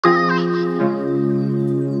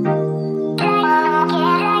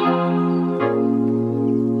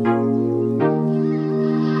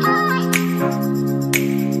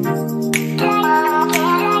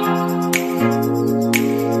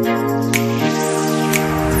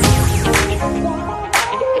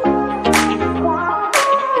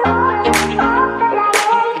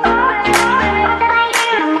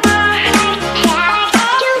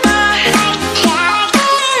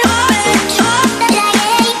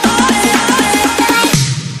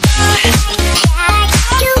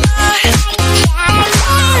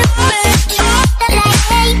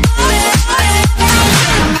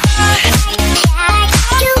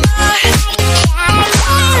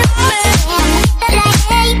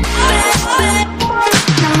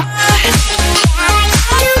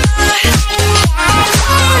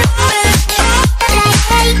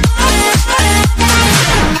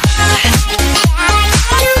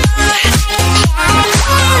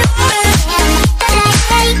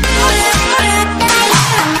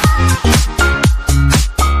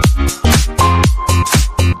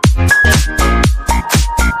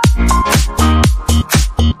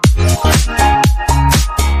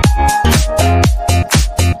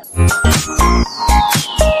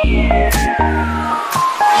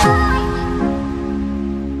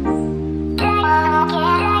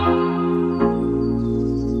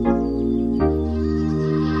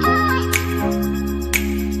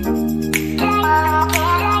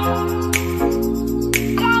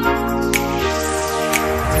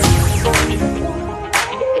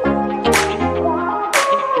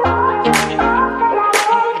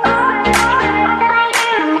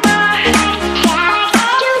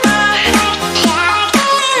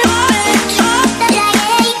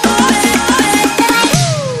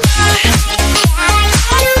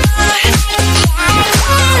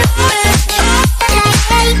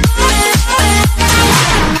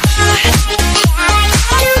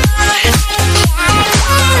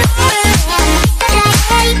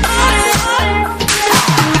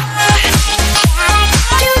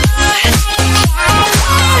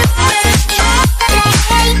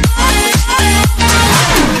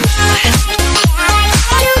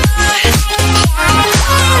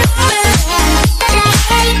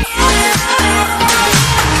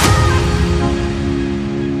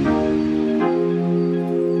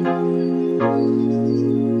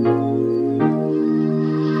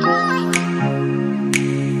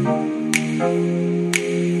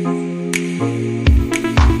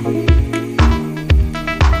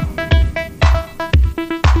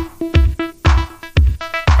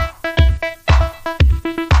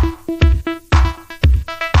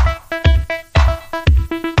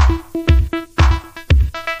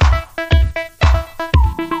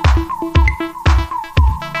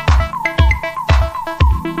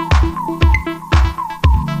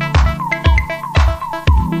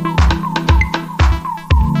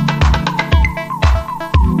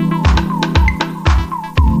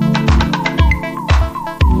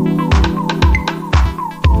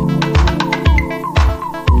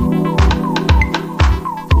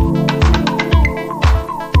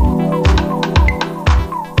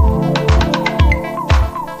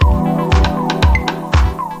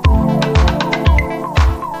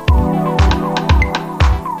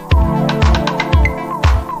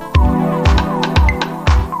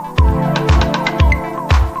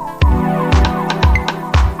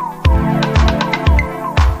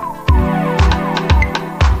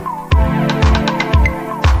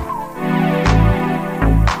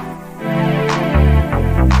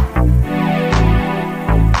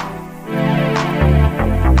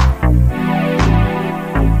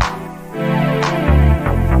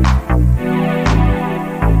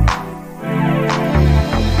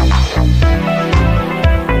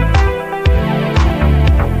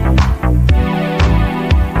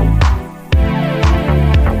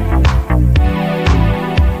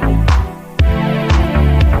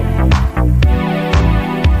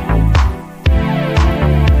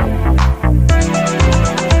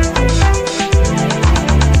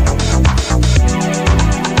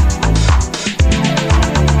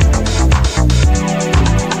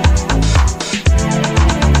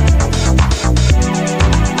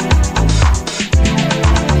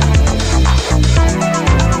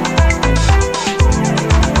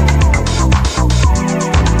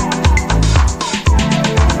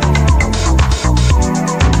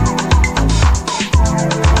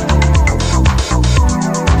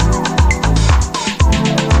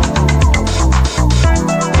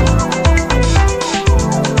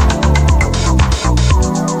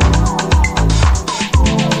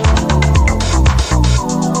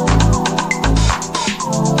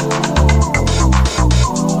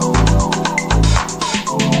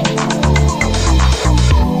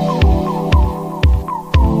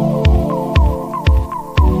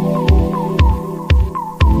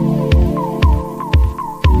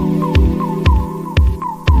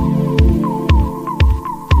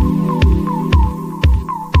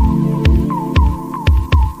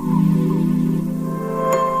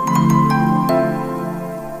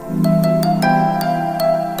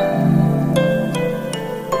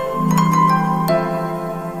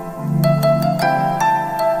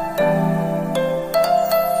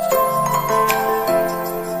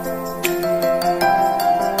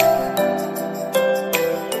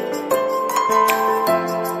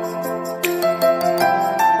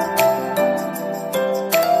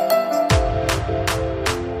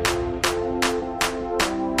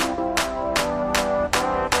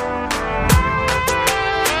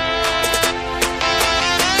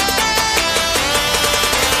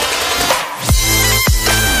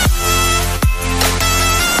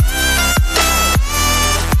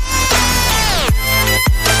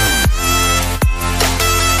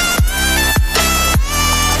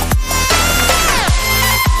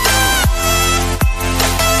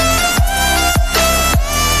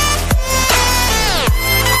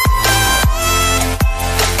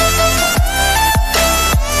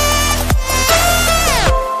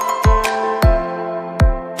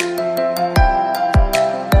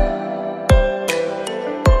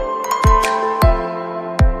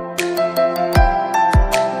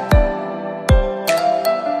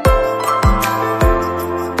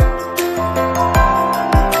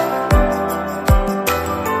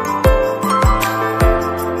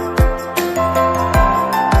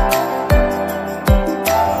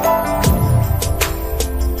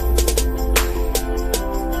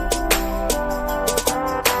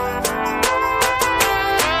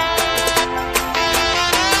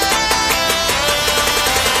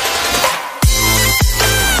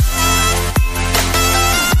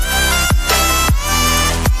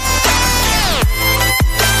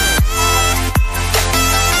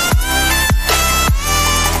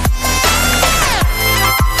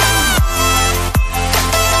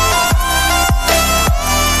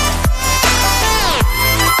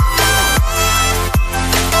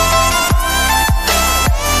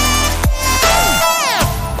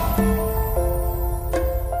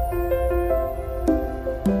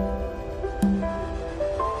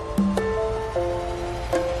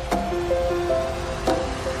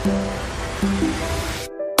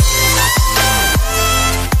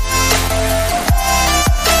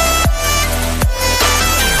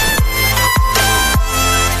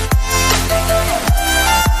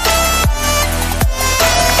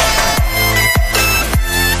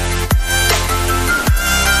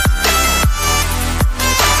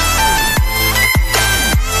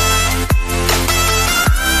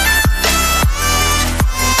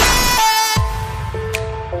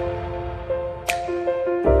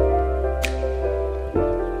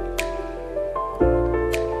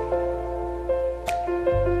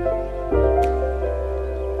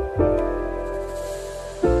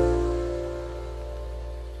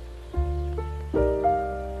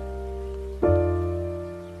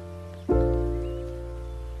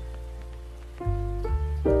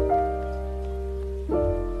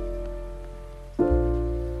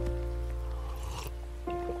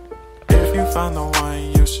If you found the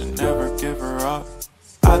one, you should never give her up.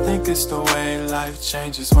 I think it's the way life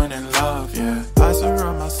changes when in love, yeah. I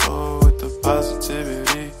surround my soul with the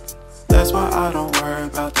positivity. That's why I don't worry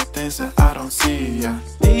about the things that I don't see, yeah.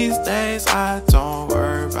 These days I don't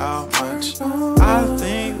worry about much. I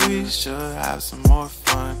think we should have some more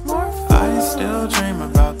fun. I still dream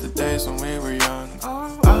about the days when we were young.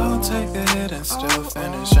 I'll take a hit and still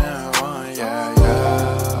finish in one, yeah,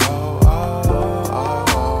 yeah. Oh, oh, oh,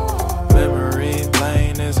 oh. Memory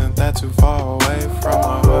lane isn't that too far away from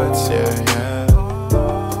our hearts, yeah, yeah.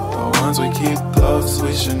 The ones we keep close,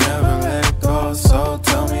 we should never let